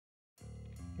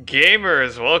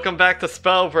Gamers, welcome back to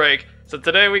Spellbreak. So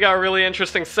today we got a really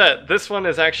interesting set. This one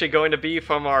is actually going to be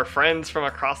from our friends from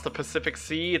across the Pacific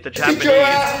Sea, the Japanese.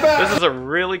 This is a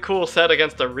really cool set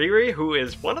against Ariri, who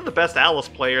is one of the best Alice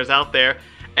players out there,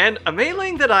 and a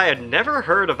Meiling that I had never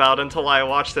heard about until I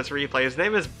watched this replay. His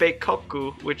name is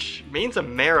Beikoku, which means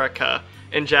America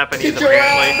in Japanese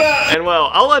apparently. And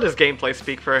well, I'll let his gameplay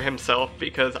speak for himself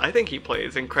because I think he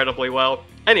plays incredibly well.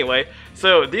 Anyway,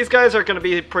 so these guys are going to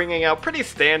be bringing out pretty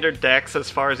standard decks as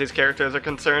far as these characters are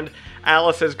concerned.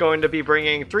 Alice is going to be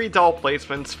bringing 3 doll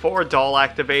placements, 4 doll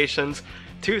activations,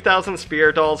 2,000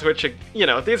 spear dolls, which, you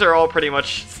know, these are all pretty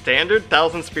much standard.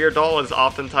 1,000 spear doll is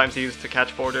oftentimes used to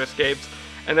catch border escapes.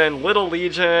 And then Little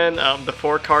Legion, the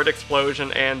 4-card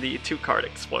explosion, and the 2-card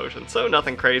explosion. So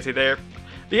nothing crazy there.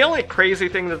 The only crazy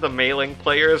thing that the Meiling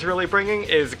player is really bringing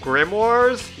is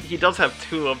Grimoires. He does have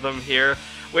 2 of them here,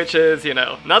 which is, you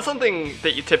know, not something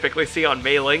that you typically see on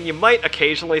Meiling. You might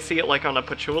occasionally see it like on a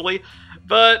Patchouli,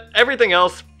 but everything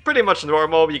else pretty much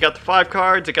normal. You got the 5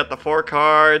 cards, you got the 4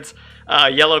 cards,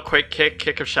 Yellow Quick Kick,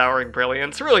 Kick of Showering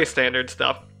Brilliance, really standard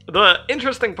stuff. The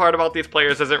interesting part about these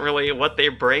players isn't really what they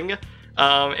bring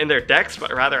in their decks,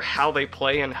 but rather how they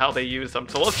play and how they use them.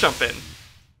 So let's jump in.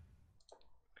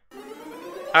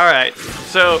 Alright,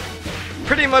 so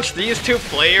pretty much these 2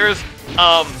 players,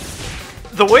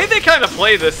 the way they kind of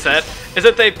play this set is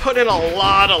that they put in a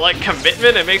lot of like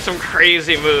commitment and make some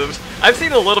crazy moves. I've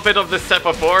seen a little bit of this set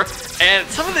before, and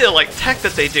some of the like tech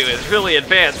that they do is really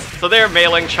advanced. So they're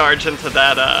Meiling charge into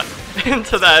that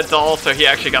into that doll, so he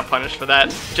actually got punished for that.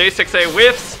 J6A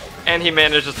whiffs, and he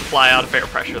manages to fly out of air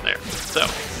pressure there. So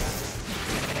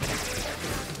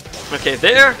okay,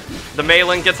 there, the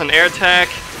Meiling gets an air attack.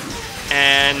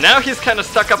 And now he's kind of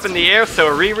stuck up in the air, so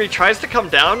Ariri tries to come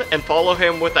down and follow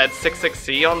him with that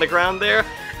 6-6C on the ground there.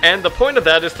 And the point of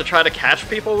that is to try to catch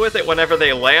people with it whenever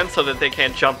they land so that they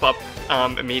can't jump up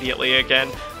immediately again.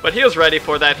 But he was ready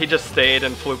for that, he just stayed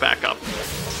and flew back up.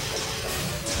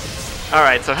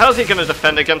 Alright, so how's he going to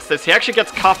defend against this? He actually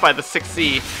gets caught by the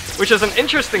 6C, which is an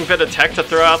interesting bit of tech to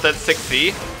throw out that 6C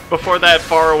before that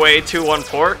far away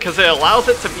 2-1-4, because it allows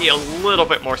it to be a little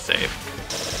bit more safe.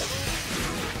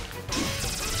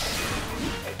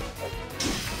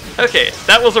 Okay,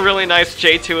 that was a really nice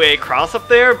J2A cross up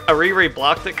there. Ariri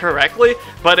blocked it correctly,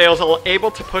 but it was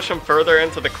able to push him further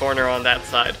into the corner on that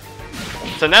side.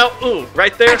 So now, ooh,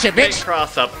 right there, big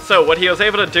cross up. So what he was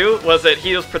able to do was that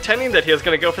he was pretending that he was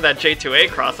going to go for that J2A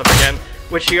cross up again,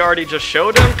 which he already just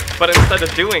showed him, but instead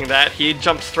of doing that, he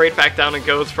jumps straight back down and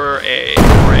goes for a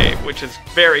 4A, which is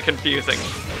very confusing.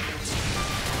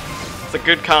 It's a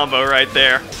good combo right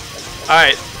there.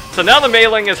 Alright. So now the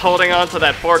Meiling is holding on to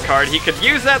that 4 card. He could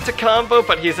use that to combo,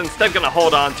 but he's instead going to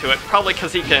hold on to it, probably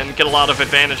because he can get a lot of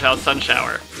advantage out of Sun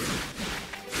Shower.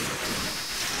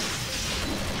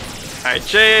 Alright,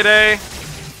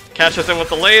 J8A catches him with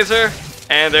the laser,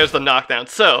 and there's the knockdown.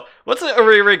 So, what's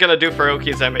Ariri going to do for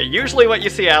Okizeme? Usually what you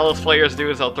see Alice players do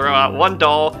is they'll throw out 1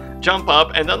 doll, jump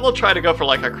up, and then they'll try to go for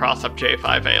like a cross-up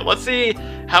J5A. Let's see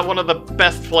how one of the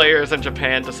best players in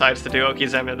Japan decides to do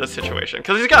Okizeme in this situation,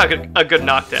 because he's got a good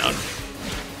knockdown.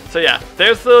 So yeah,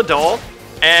 there's the doll,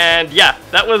 and yeah,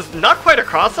 that was not quite a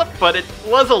cross-up, but it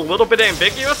was a little bit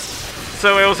ambiguous,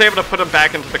 so it was able to put him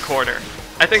back into the corner.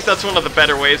 I think that's one of the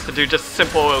better ways to do just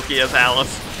simple Oki as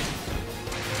Alice.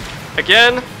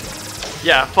 Again,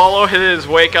 yeah, follow his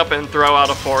wake up and throw out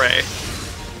a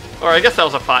 4A. Or I guess that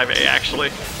was a 5A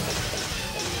actually.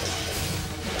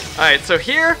 Alright, so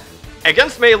here,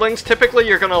 against Meilings, typically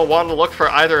you're going to want to look for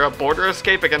either a border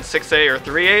escape against 6A or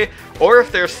 3A, or if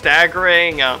they're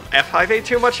staggering F5A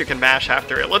too much, you can mash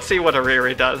after it. Let's see what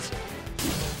Ariri does.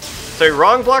 So he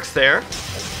wrong blocks there.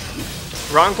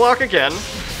 Wrong block again.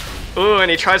 Ooh, and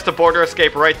he tries to border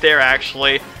escape right there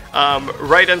actually.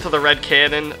 Right into the red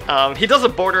cannon. He does a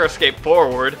border escape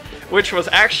forward, which was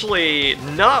actually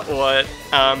not what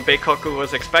Beikoku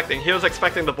was expecting. He was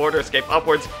expecting the border escape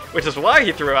upwards, which is why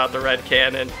he threw out the red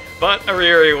cannon. But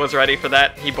Ariri was ready for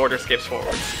that. He border escapes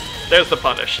forwards. There's the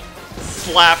punish.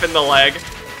 Slap in the leg.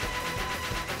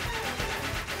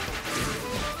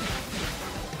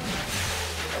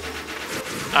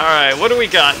 Alright, what do we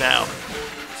got now?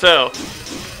 So,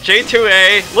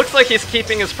 J2A looks like he's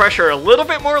keeping his pressure a little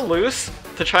bit more loose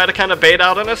to try to kind of bait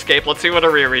out an escape. Let's see what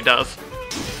Ariri does.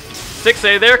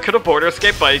 6A there, could have border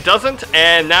escaped, but he doesn't,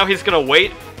 and now he's going to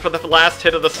wait for the last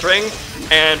hit of the string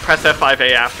and press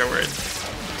F5A afterwards.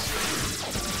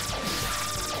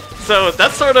 So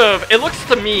that's sort of, it looks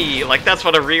to me like that's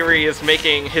what Ariri is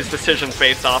making his decisions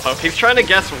based off of. He's trying to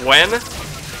guess when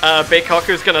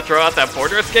Beikoku's going to throw out that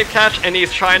border escape catch, and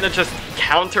he's trying to just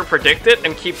counter-predict it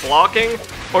and keep blocking,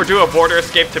 or do a border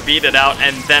escape to beat it out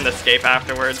and then escape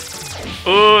afterwards.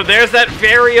 Ooh, there's that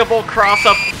variable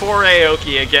cross-up for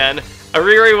Aoki again.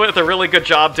 Ariri with a really good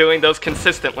job doing those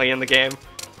consistently in the game.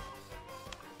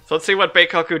 So let's see what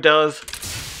Beikoku does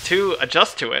to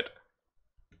adjust to it.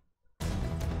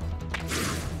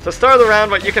 To start the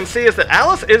round, what you can see is that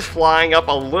Alice is flying up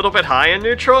a little bit high in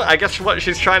neutral. I guess what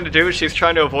she's trying to do is she's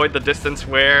trying to avoid the distance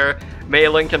where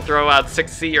Meiling can throw out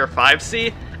 6C or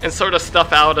 5C and sort of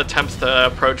stuff out attempts to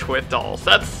approach with dolls.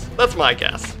 That's my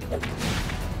guess.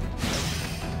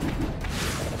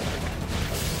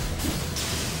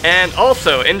 And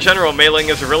also, in general, Meiling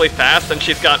is really fast and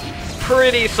she's got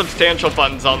pretty substantial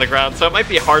buttons on the ground, so it might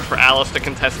be hard for Alice to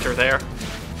contest her there.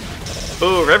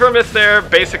 Ooh, River Mist there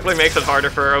basically makes it harder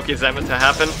for Okizeme to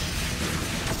happen.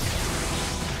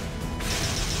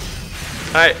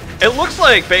 Alright, it looks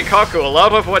like Beikoku, a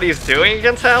lot of what he's doing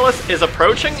against Alice is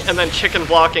approaching and then chicken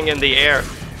blocking in the air,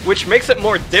 which makes it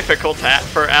more difficult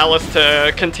for Alice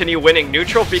to continue winning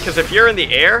neutral, because if you're in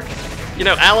the air, you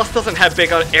know, Alice doesn't have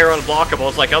big air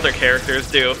unblockables like other characters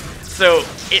do, so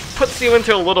it puts you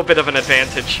into a little bit of an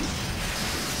advantage.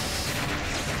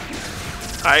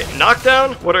 Alright,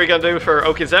 knockdown. What are we gonna do for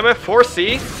Okizeme?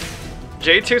 4C,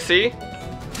 J2C,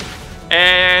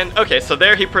 and okay, so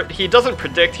there he doesn't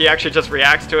predict, he actually just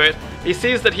reacts to it. He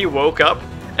sees that he woke up,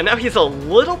 and now he's a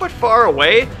little bit far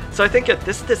away, so I think at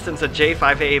this distance a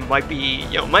J5A might be,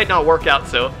 you know, might not work out,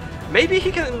 so maybe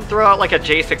he can throw out like a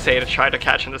J6A to try to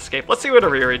catch and escape. Let's see what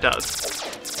Ariri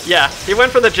does. Yeah, he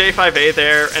went for the J5A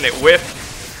there, and it whiffed.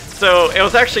 So it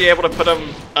was actually able to put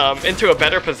him into a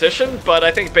better position, but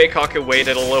I think Beikoku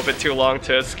waited a little bit too long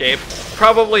to escape,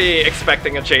 probably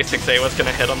expecting a J6A was going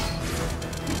to hit him.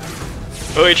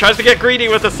 Oh, he tries to get greedy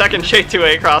with a second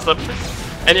J2A cross-up.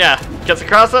 And yeah, gets a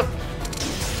cross-up.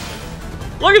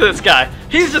 Look at this guy.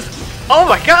 He's just... Oh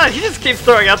my god, he just keeps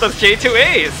throwing out those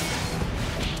J2As.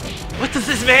 What does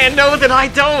this man know that I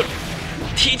don't?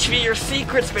 Teach me your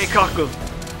secrets, Beikoku.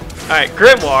 Alright,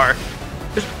 Grimoire.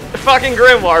 Fucking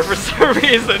Grimoire for some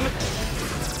reason.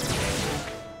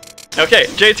 Okay,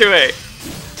 J2A.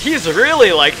 He's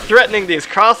really like threatening these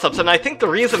cross-ups, and I think the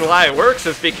reason why it works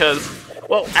is because,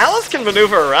 well, Alice can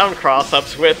maneuver around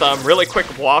cross-ups with really quick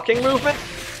walking movement,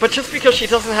 but just because she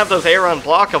doesn't have those air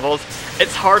unblockables,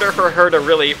 it's harder for her to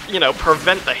really, you know,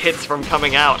 prevent the hits from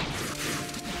coming out.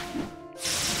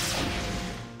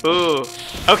 Ooh.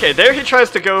 Okay, there he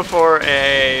tries to go for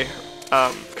a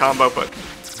combo, but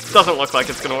doesn't look like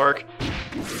it's gonna work.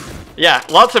 Yeah,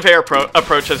 lots of air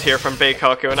approaches here from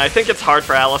Beikoku, and I think it's hard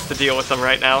for Alice to deal with them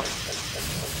right now.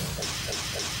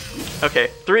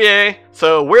 Okay, 3A.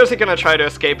 So where's he gonna try to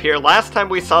escape here? Last time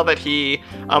we saw that he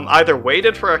either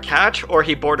waited for a catch or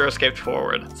he border escaped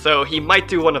forward. So he might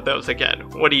do one of those again.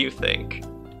 What do you think?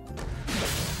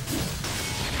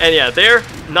 And yeah, there,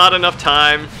 not enough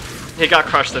time. He got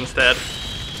crushed instead.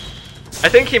 I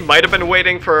think he might have been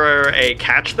waiting for a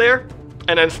catch there,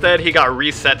 and instead he got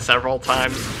reset several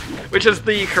times, which is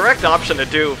the correct option to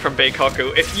do from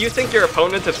Beikoku. If you think your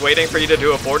opponent is waiting for you to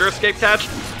do a border escape catch,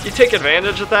 you take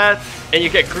advantage of that, and you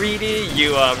get greedy,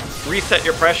 you reset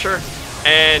your pressure,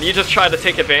 and you just try to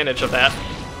take advantage of that.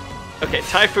 Okay,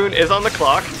 Typhoon is on the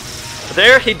clock.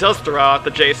 There he does throw out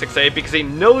the J6A because he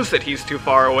knows that he's too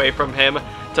far away from him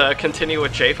to continue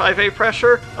with J5A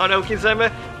pressure on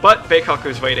Okizeme, but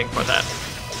Beikoku's waiting for that.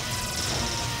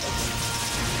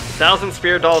 1000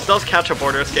 Spear Doll does catch a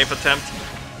border escape attempt.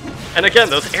 And again,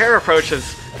 those air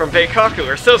approaches from Beikoku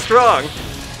are so strong.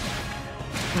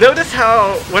 Notice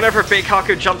how whenever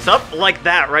Beikoku jumps up, like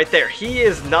that right there, he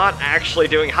is not actually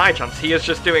doing high jumps. He is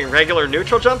just doing regular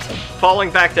neutral jumps,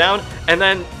 falling back down, and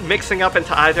then mixing up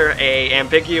into either a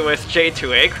ambiguous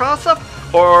J2A cross-up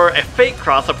or a fake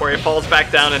cross-up where he falls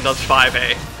back down and does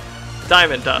 5A.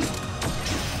 Diamond Dust.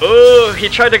 Ooh, he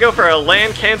tried to go for a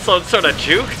land cancelled sort of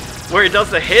juke, where he does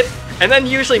the hit, and then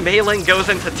usually Meiling goes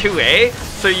into 2A,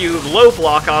 so you low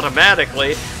block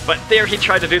automatically, but there he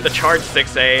tried to do the charge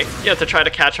 6A, you know, to try to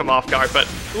catch him off guard, but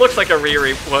it looks like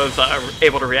Ariri was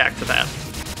able to react to that.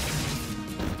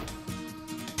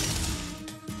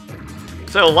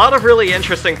 So a lot of really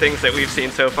interesting things that we've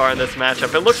seen so far in this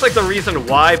matchup. It looks like the reason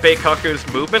why Beikoku's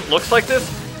movement looks like this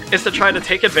is to try to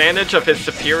take advantage of his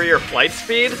superior flight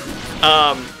speed,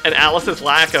 and Alice's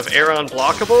lack of air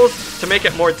unblockables to make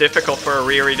it more difficult for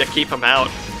Ariri to keep him out.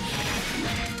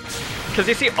 Because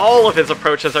you see all of his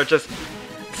approaches are just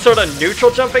sort of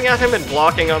neutral jumping at him and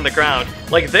blocking on the ground.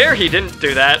 Like there he didn't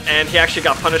do that, and he actually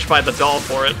got punished by the doll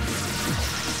for it.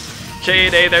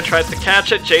 J8A there tries to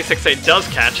catch it, J6A does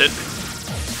catch it.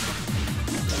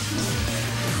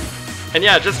 And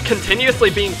yeah, just continuously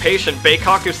being patient,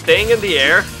 Beikoku staying in the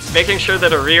air, making sure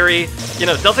that Ariri, you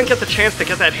know, doesn't get the chance to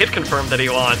get that hit confirmed that he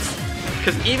wants.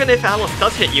 Because even if Alice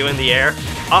does hit you in the air,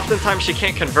 oftentimes she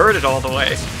can't convert it all the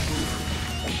way.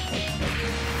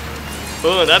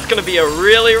 Ooh, that's gonna be a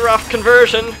really rough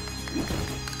conversion.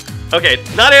 Okay,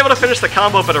 not able to finish the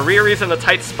combo, but Ariri's in a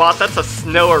tight spot. That's a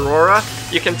Snow Aurora.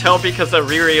 You can tell because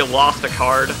Ariri lost a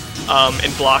card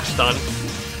in block stun.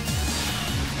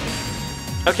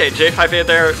 Okay, J5A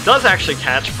there does actually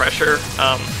catch pressure,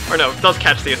 or no, does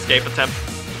catch the escape attempt.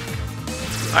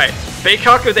 Alright,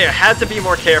 Beikoku there had to be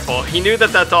more careful. He knew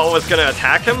that doll was going to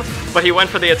attack him, but he went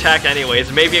for the attack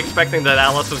anyways, maybe expecting that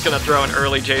Alice was going to throw an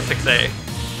early J6A.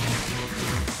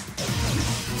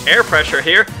 Air pressure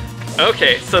here.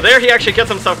 Okay, so there he actually gets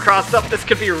himself crossed up. This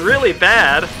could be really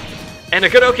bad. And a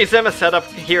good Okizeme setup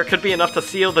here could be enough to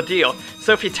seal the deal.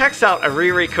 So if he techs out,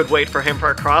 Ariri could wait for him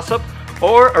for a cross-up,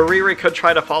 or Ariri could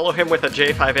try to follow him with a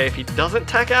J5A if he doesn't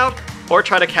tech out, or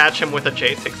try to catch him with a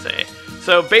J6A.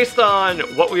 So based on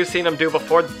what we've seen him do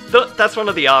before, that's one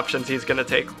of the options he's going to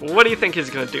take. What do you think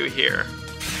he's going to do here?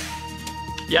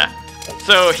 Yeah,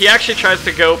 so he actually tries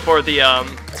to go for the,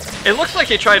 it looks like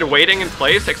he tried waiting in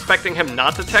place, expecting him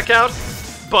not to tech out,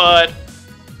 but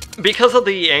because of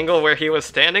the angle where he was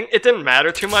standing, it didn't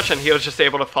matter too much, and he was just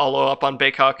able to follow up on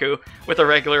Beikoku with a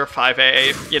regular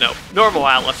 5A, you know, normal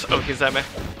Alice Okizeme.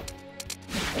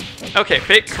 Okay,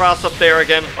 fake cross-up there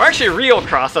again, or actually real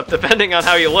cross-up, depending on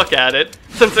how you look at it,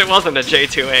 since it wasn't a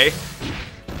J2A.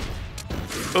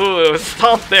 Ooh,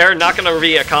 stomp there, not gonna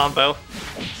re a combo.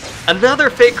 Another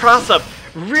fake cross-up,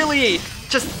 really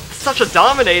just such a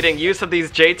dominating use of these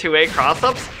J2A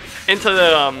cross-ups into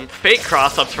the fake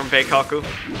cross-ups from Beikoku.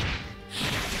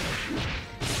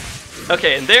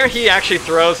 Okay, and there he actually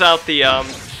throws out the,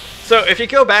 so if you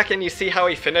go back and you see how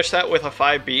he finished that with a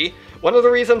 5B, one of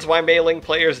the reasons why Meiling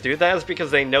players do that is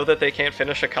because they know that they can't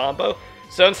finish a combo.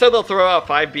 So instead they'll throw out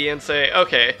 5B and say,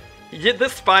 okay,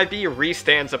 this 5B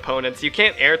restands opponents, you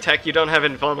can't air tech, you don't have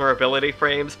invulnerability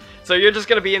frames, so you're just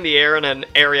going to be in the air in an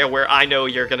area where I know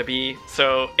you're going to be,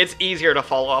 so it's easier to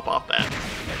follow up off that.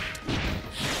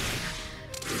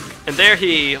 And there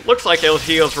he looks like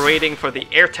he was waiting for the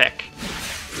air tech.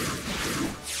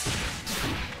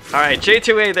 Alright,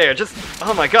 J2A there, just,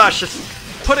 oh my gosh, just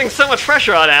putting so much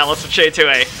pressure on Alice with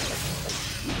J2A.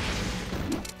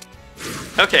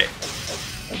 Okay.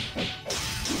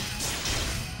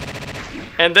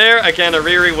 And there, again,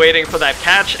 Ariri waiting for that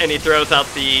catch, and he throws out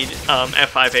the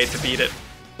F5A to beat it.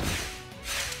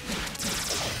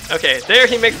 Okay, there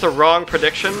he makes the wrong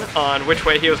prediction on which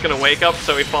way he was going to wake up,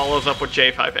 so he follows up with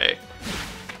J5A.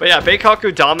 But yeah,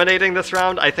 Beikoku dominating this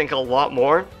round, I think, a lot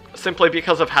more, simply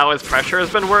because of how his pressure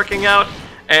has been working out,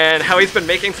 and how he's been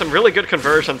making some really good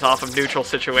conversions off of neutral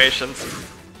situations.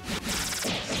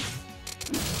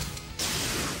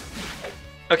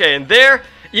 Okay, and there,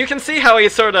 you can see how he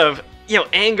sort of, you know,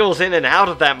 angles in and out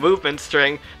of that movement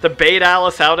string to bait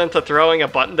Alice out into throwing a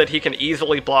button that he can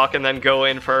easily block and then go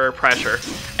in for pressure.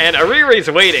 And Ariri's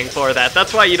waiting for that.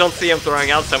 That's why you don't see him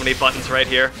throwing out so many buttons right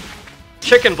here.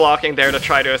 Chicken blocking there to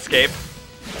try to escape.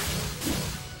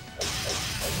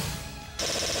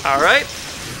 Alright.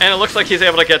 And it looks like he's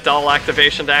able to get doll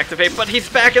activation to activate, but he's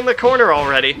back in the corner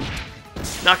already.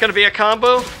 Not gonna be a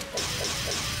combo?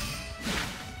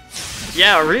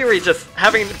 Yeah, Ariri just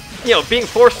having, you know, being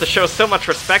forced to show so much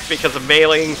respect because of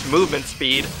Meiling's movement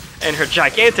speed and her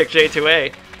gigantic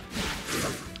J2A.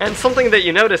 And something that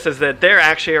you notice is that there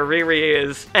actually Ariri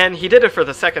is, and he did it for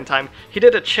the second time, he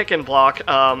did a chicken block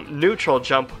neutral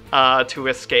jump to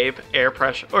escape air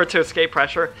pressure, or to escape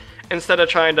pressure, instead of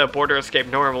trying to border escape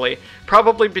normally.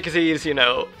 Probably because he's, you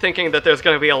know, thinking that there's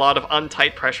going to be a lot of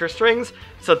untight pressure strings,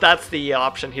 so that's the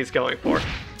option he's going for.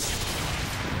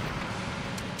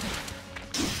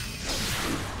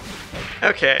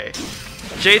 Okay,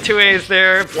 J2A is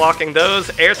there, blocking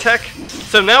those, air tech.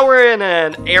 So now we're in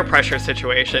an air pressure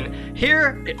situation.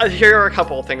 Here are a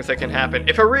couple of things that can happen.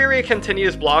 If Ariri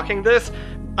continues blocking this,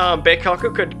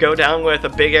 Beikoku could go down with a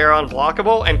big air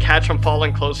unblockable and catch him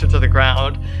falling closer to the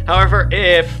ground. However,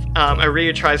 if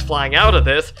Ariri tries flying out of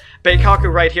this,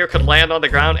 Beikoku right here could land on the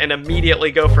ground and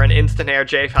immediately go for an instant air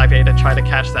J5A to try to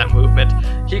catch that movement.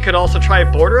 He could also try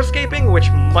border escaping, which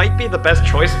might be the best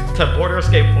choice to border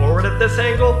escape forward at this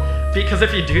angle, because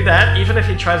if you do that, even if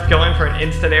he tries going for an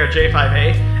instant air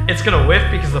J5A, it's going to whiff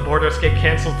because the border escape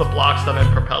cancels the block stun and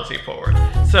propels you forward.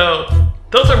 So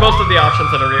those are most of the options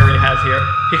that Ariri has here.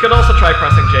 He could also try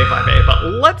pressing J5A, but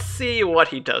let's see what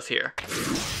he does here.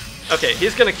 Okay,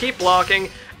 he's going to keep blocking,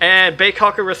 And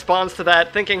Beikoku responds to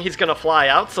that thinking he's going to fly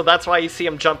out, so that's why you see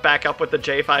him jump back up with the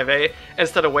J5A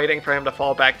instead of waiting for him to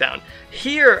fall back down.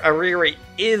 Here, Ariri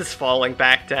is falling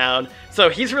back down, so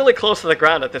he's really close to the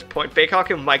ground at this point.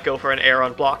 Beikoku might go for an air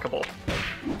unblockable.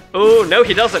 Oh, no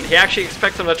he doesn't. He actually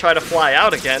expects him to try to fly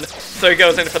out again, so he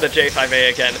goes in for the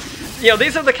J5A again. You know,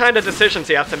 these are the kind of decisions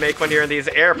you have to make when you're in these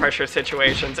air pressure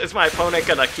situations. Is my opponent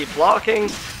going to keep blocking?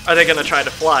 Are they going to try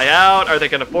to fly out? Are they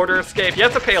going to border escape? You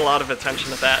have to pay a lot of attention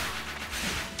to that.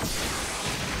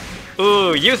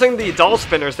 Ooh, using the doll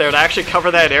spinners there to actually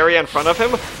cover that area in front of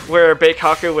him, where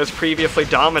Beikoku was previously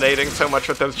dominating so much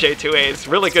with those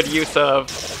J2As. Really good use of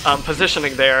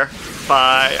positioning there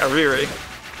by Ariri.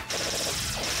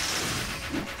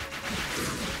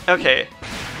 Okay,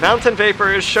 Mountain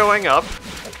Vapor is showing up.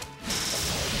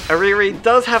 Ariri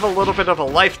does have a little bit of a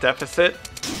life deficit,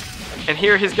 and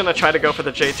here he's going to try to go for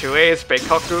the J2As,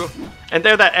 Beikoku, and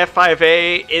there that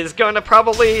F5A is going to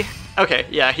probably... Okay,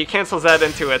 yeah, he cancels that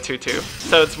into a 2-2,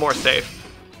 so it's more safe.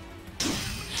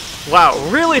 Wow,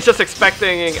 really just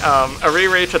expecting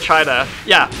Ariri to try to...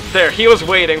 Yeah, there, he was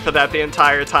waiting for that the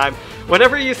entire time.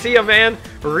 Whenever you see a man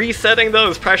resetting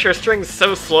those pressure strings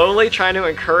so slowly, trying to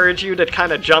encourage you to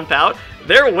kind of jump out,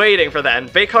 they're waiting for that,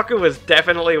 and Beikoku was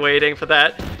definitely waiting for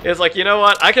that. He was like, you know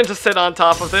what, I can just sit on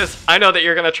top of this, I know that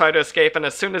you're going to try to escape, and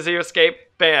as soon as you escape,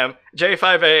 bam,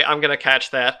 J5A, I'm going to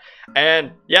catch that.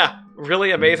 And yeah,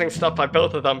 really amazing stuff by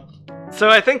both of them. So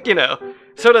I think, you know,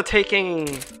 sort of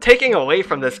taking away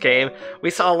from this game, we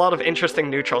saw a lot of interesting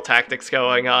neutral tactics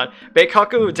going on.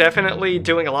 Beikoku definitely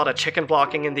doing a lot of chicken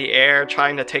blocking in the air,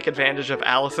 trying to take advantage of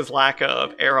Aliss's lack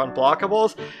of air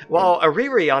unblockables, while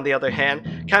Ariri, on the other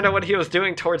hand, kind of what he was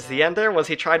doing towards the end there was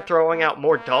he tried throwing out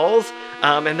more dolls,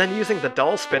 and then using the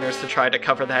doll spinners to try to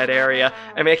cover that area,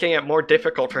 and making it more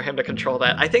difficult for him to control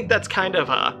that. I think that's kind of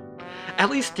at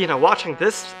least, you know, watching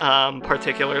this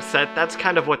particular set, that's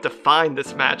kind of what defined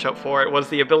this matchup for it, was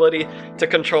the ability to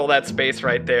control that space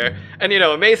right there. And, you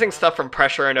know, amazing stuff from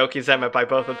Pressure and Okizeme by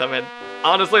both of them, and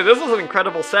honestly, this was an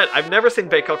incredible set. I've never seen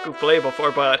Beikoku play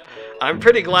before, but I'm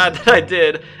pretty glad that I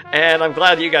did, and I'm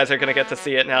glad you guys are going to get to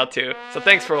see it now too. So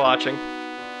thanks for watching.